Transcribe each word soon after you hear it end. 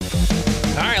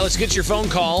Let's get your phone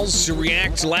calls to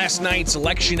react to last night's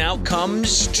election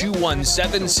outcomes.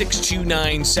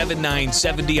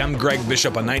 217-629-7970. I'm Greg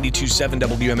Bishop on 92.7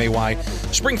 WMAY.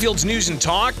 Springfield's News and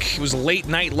Talk. It was a late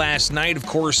night last night. Of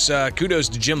course, kudos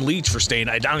to Jim Leach for staying.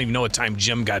 I don't even know what time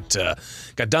Jim got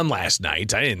done last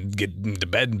night. I didn't get into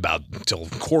bed about till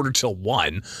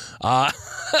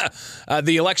 1:45.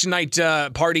 The election night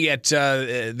party at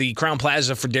the Crown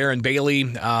Plaza for Darren Bailey.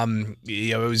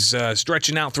 It was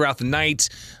stretching out throughout the night.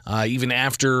 Even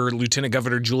after Lieutenant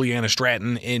Governor Juliana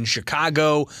Stratton in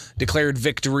Chicago declared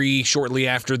victory shortly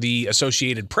after the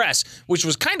Associated Press, which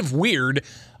was kind of weird,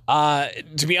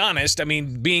 to be honest. I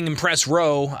mean, being in press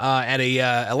row at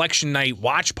a election night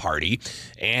watch party,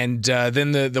 and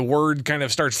then the word kind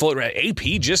of starts floating.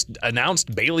 AP just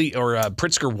announced Bailey or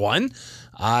Pritzker won,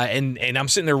 and I'm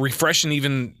sitting there refreshing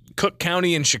even Cook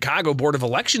County and Chicago Board of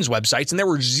Elections websites, and there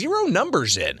were zero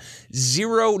numbers in.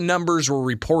 Zero numbers were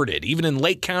reported. Even in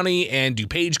Lake County and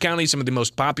DuPage County, some of the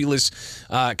most populous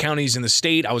counties in the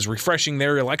state, I was refreshing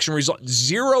their election results.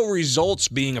 Zero results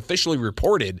being officially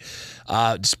reported.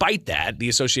 Despite that, the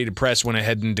Associated Press went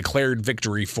ahead and declared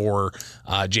victory for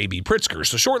J.B. Pritzker.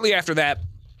 So shortly after that,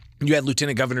 you had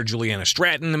Lieutenant Governor Juliana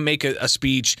Stratton make a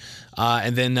speech,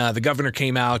 and then the governor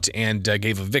came out and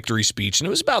gave a victory speech. And it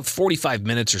was about 45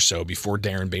 minutes or so before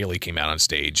Darren Bailey came out on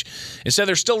stage and said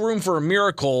there's still room for a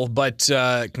miracle, but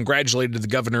congratulated the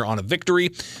governor on a victory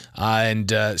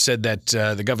and said that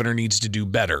the governor needs to do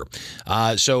better.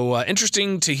 So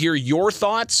interesting to hear your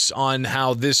thoughts on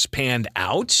how this panned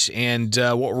out, and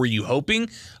what were you hoping?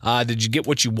 Did you get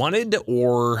what you wanted,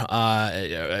 or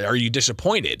are you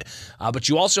disappointed? But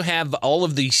you also have all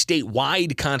of the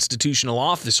statewide constitutional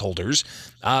office holders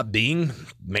being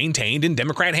maintained in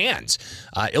Democrat hands.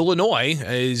 Illinois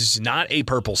is not a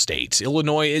purple state.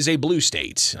 Illinois is a blue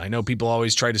state. I know people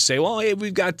always try to say, well, hey,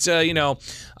 we've got,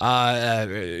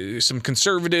 some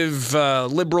conservative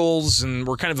liberals, and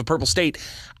we're kind of a purple state.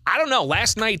 I don't know.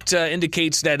 Last night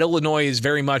indicates that Illinois is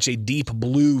very much a deep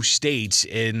blue state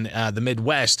in the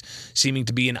Midwest, seeming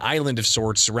to be an island of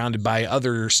sorts surrounded by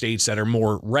other states that are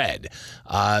more red.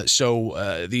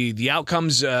 So the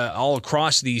outcomes all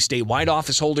across the statewide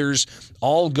office holders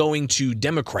all going to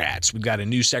Democrats. We've got a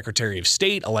new Secretary of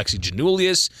State. Alexi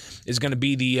Giannoulias is going to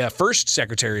be the first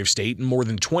Secretary of State in more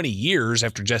than 20 years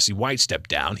after Jesse White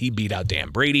stepped down. He beat out Dan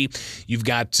Brady. You've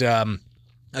got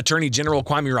Attorney General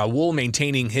Kwame Raoul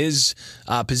maintaining his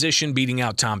position, beating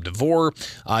out Tom DeVore.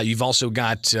 You've also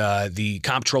got the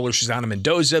Comptroller Susana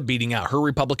Mendoza beating out her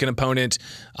Republican opponent,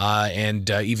 and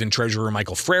even Treasurer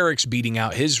Michael Frerichs beating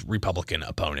out his Republican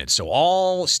opponent. So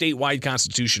all statewide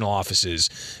constitutional offices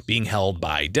being held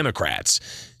by Democrats.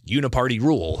 Uniparty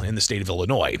rule in the state of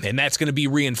Illinois. And that's going to be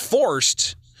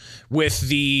reinforced with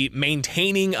the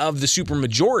maintaining of the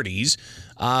supermajorities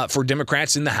for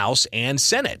Democrats in the House and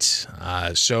Senate.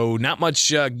 So not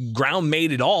much ground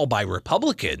made at all by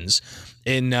Republicans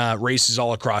in races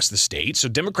all across the state. So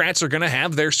Democrats are going to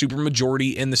have their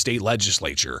supermajority in the state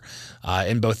legislature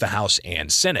in both the House and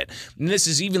Senate. And this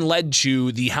has even led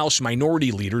to the House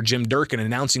Minority Leader, Jim Durkin,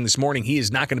 announcing this morning he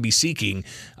is not going to be seeking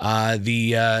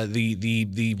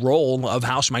the role of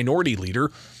House Minority Leader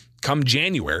come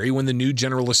January when the new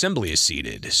General Assembly is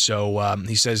seated. So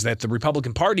he says that the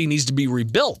Republican Party needs to be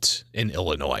rebuilt in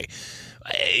Illinois.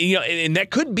 And that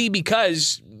could be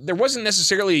because there wasn't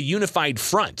necessarily a unified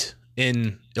front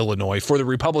in Illinois for the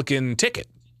Republican ticket.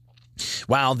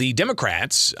 While the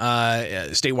Democrats,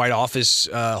 statewide office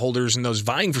holders and those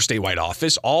vying for statewide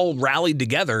office all rallied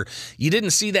together, you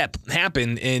didn't see that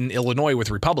happen in Illinois with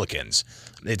Republicans.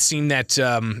 It seemed that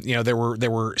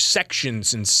there were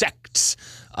sections and sects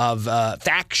of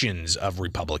factions of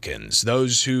Republicans,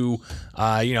 those who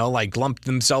lumped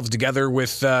themselves together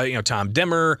with Tom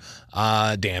Demmer,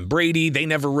 Dan Brady. They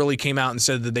never really came out and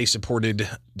said that they supported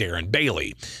Darren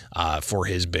Bailey for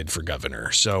his bid for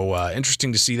governor. So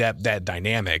interesting to see that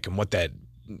dynamic and what that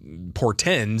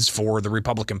portends for the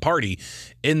Republican Party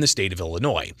in the state of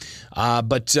Illinois.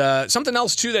 But something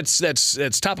else, too, that's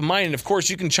top of mind. And, of course,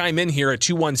 you can chime in here at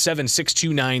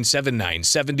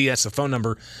 217-629-7970. That's the phone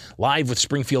number. Live with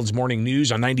Springfield's Morning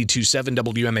News on 92.7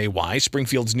 WMAY,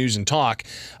 Springfield's News and Talk.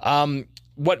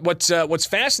 What's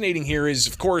fascinating here is,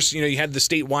 of course, you had the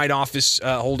statewide office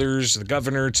holders, the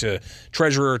governor to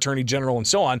treasurer, attorney general, and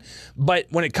so on. But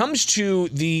when it comes to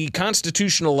the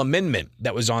constitutional amendment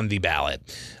that was on the ballot,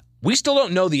 we still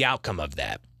don't know the outcome of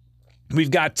that.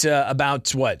 We've got about,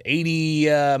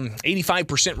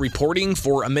 85% reporting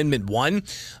for Amendment 1.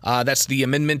 That's the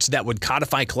amendment that would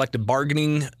codify collective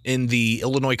bargaining in the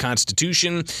Illinois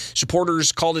Constitution.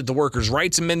 Supporters called it the Workers'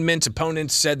 Rights Amendment.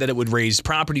 Opponents said that it would raise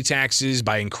property taxes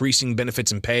by increasing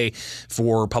benefits and pay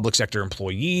for public sector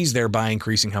employees, thereby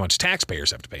increasing how much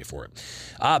taxpayers have to pay for it.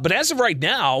 But as of right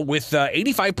now, with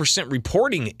 85%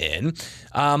 reporting in,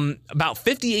 about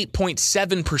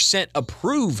 58.7%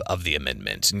 approve of the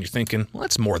amendment. And you're thinking, well,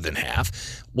 that's more than half.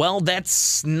 Well,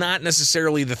 that's not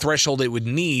necessarily the threshold it would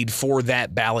need for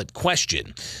that ballot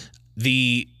question.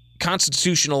 The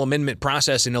constitutional amendment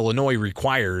process in Illinois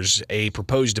requires a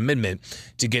proposed amendment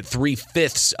to get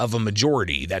 3/5 of a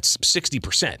majority. That's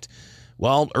 60%.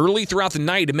 Well, early throughout the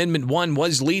night, Amendment 1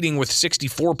 was leading with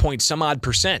 64 point some odd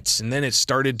percent, and then it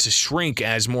started to shrink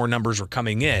as more numbers were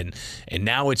coming in, and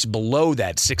now it's below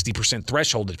that 60%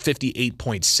 threshold at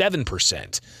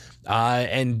 58.7%.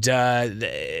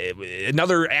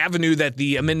 Another avenue that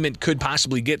the amendment could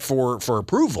possibly get for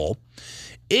approval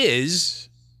is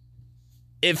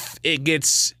if it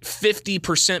gets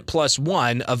 50% plus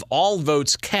one of all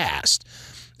votes cast.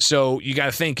 So you got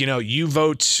to think, you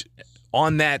vote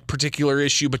on that particular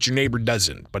issue, but your neighbor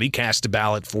doesn't. But he cast a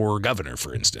ballot for governor,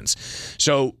 for instance.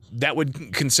 So that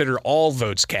would consider all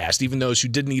votes cast, even those who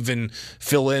didn't even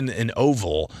fill in an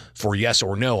oval for yes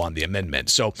or no on the amendment.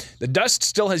 So the dust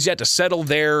still has yet to settle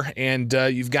there, and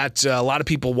you've got a lot of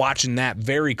people watching that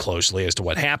very closely as to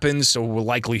what happens. So we'll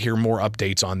likely hear more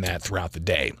updates on that throughout the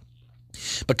day.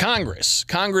 But Congress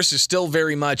is still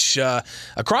very much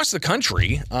across the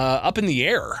country up in the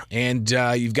air, and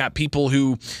you've got people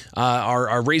who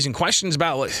are raising questions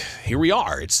about, here we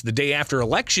are, it's the day after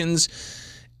elections,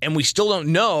 and we still don't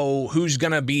know who's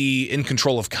going to be in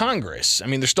control of Congress. I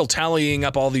mean, they're still tallying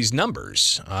up all these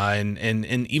numbers. And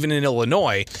even in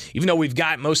Illinois, even though we've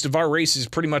got most of our races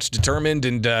pretty much determined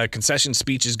and concession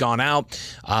speech has gone out,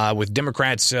 with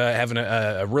Democrats having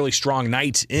a really strong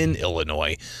night in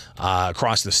Illinois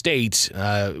across the state,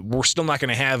 we're still not going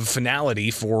to have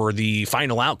finality for the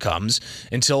final outcomes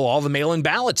until all the mail-in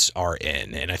ballots are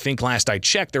in. And I think last I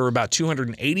checked, there were about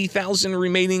 280,000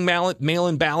 remaining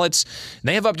mail-in ballots. And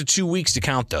they have up to 2 weeks to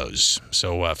count those.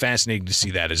 So fascinating to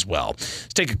see that as well.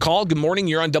 Let's take a call. Good morning.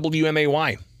 You're on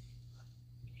WMAY.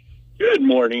 Good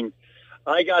morning.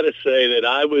 I got to say that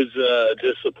I was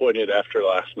disappointed after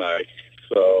last night.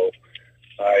 So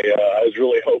I was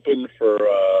really hoping for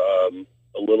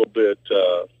a little bit,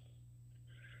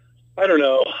 I don't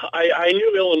know. I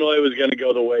knew Illinois was going to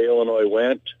go the way Illinois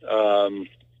went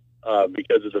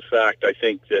because of the fact I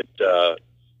think that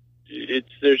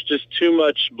there's just too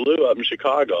much blue up in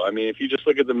Chicago. I mean, if you just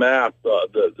look at the map,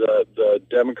 the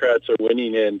Democrats are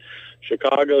winning in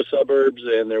Chicago suburbs,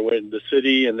 and they're winning the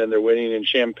city, and then they're winning in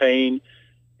Champaign,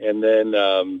 and then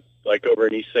like over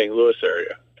in East St. Louis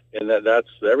area, and that's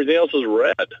everything else is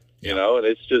red, and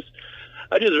it's just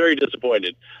I'm just very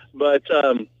disappointed. But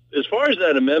as far as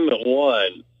that Amendment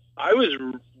 1, I was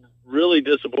really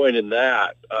disappointed in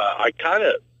that. I kind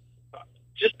of.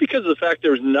 Just because of the fact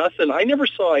there was nothing, I never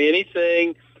saw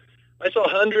anything. I saw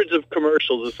hundreds of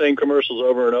commercials, the same commercials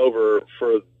over and over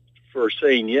for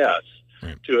saying yes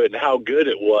to it and how good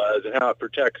it was and how it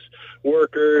protects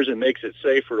workers and makes it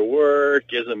safer to work,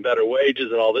 gives them better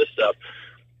wages and all this stuff.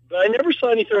 But I never saw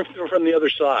anything from the other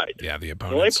side. Yeah, the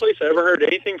opponents. The only place I ever heard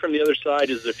anything from the other side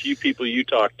is the few people you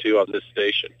talked to on this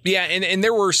station. Yeah, and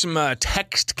there were some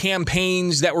text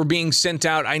campaigns that were being sent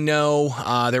out, I know.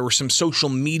 There were some social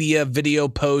media video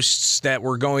posts that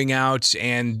were going out,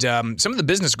 and some of the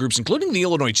business groups, including the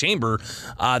Illinois Chamber,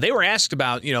 they were asked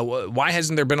about, why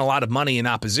hasn't there been a lot of money in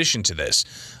opposition to this?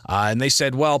 And they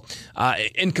said, well,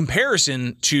 in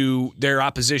comparison to their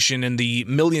opposition and the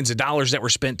millions of dollars that were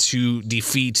spent to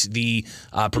defeat the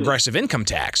progressive income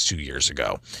tax 2 years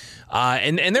ago,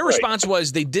 and their response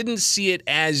was they didn't see it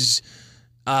as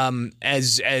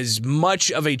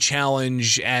much of a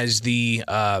challenge as the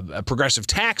progressive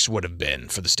tax would have been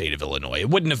for the state of Illinois. It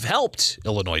wouldn't have helped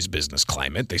Illinois' business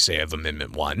climate, they say, of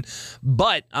Amendment 1,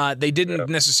 but they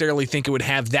didn't necessarily think it would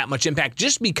have that much impact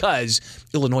just because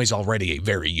Illinois is already a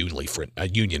very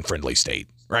union-friendly state.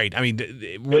 Right. I mean,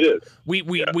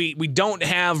 we don't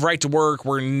have right to work.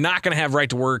 We're not going to have right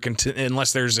to work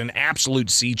unless there's an absolute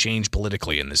sea change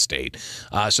politically in this state.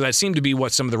 So that seemed to be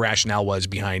what some of the rationale was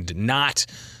behind not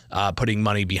putting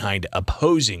money behind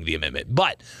opposing the amendment.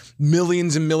 But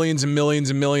millions and millions and millions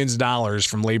and millions of dollars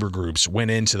from labor groups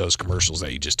went into those commercials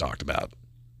that you just talked about.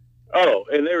 Oh,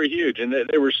 and they were huge, and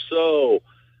they were so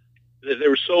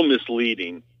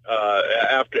misleading.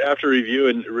 After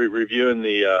reviewing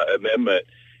the amendment.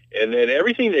 And then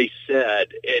everything they said,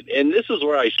 and this is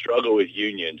where I struggle with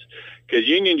unions, because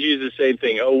unions use the same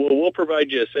thing. Oh, well, we'll provide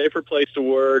you a safer place to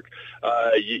work.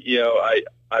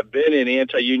 I've been in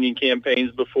anti-union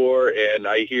campaigns before, and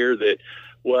I hear that,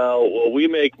 well, we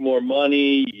make more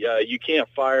money. You can't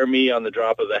fire me on the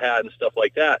drop of the hat and stuff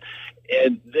like that.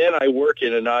 And then I work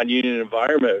in a non-union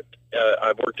environment.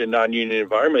 I've worked in non-union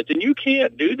environments, and you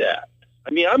can't do that.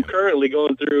 I mean, I'm currently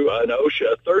going through an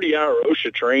OSHA, 30-hour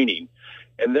OSHA training,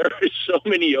 and there are so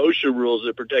many OSHA rules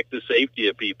that protect the safety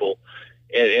of people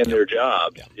and their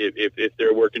jobs if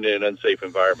they're working in an unsafe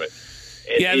environment.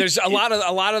 And there's a lot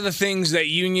of the things that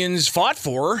unions fought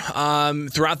for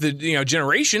throughout the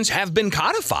generations have been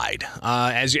codified,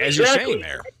 as you're saying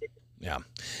there. Yeah,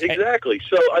 exactly.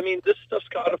 So I mean, this stuff's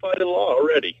codified in law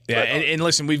already. Yeah, and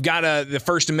listen, we've got the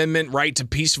First Amendment right to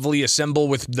peacefully assemble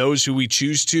with those who we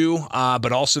choose to,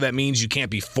 but also that means you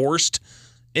can't be forced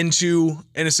into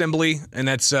an assembly, and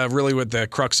that's really what the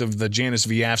crux of the Janice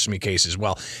v. AFSCME case as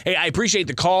well. Hey, I appreciate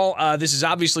the call. This is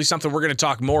obviously something we're going to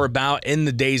talk more about in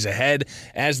the days ahead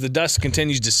as the dust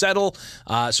continues to settle.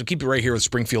 So keep it right here with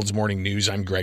Springfield's Morning News. I'm Greg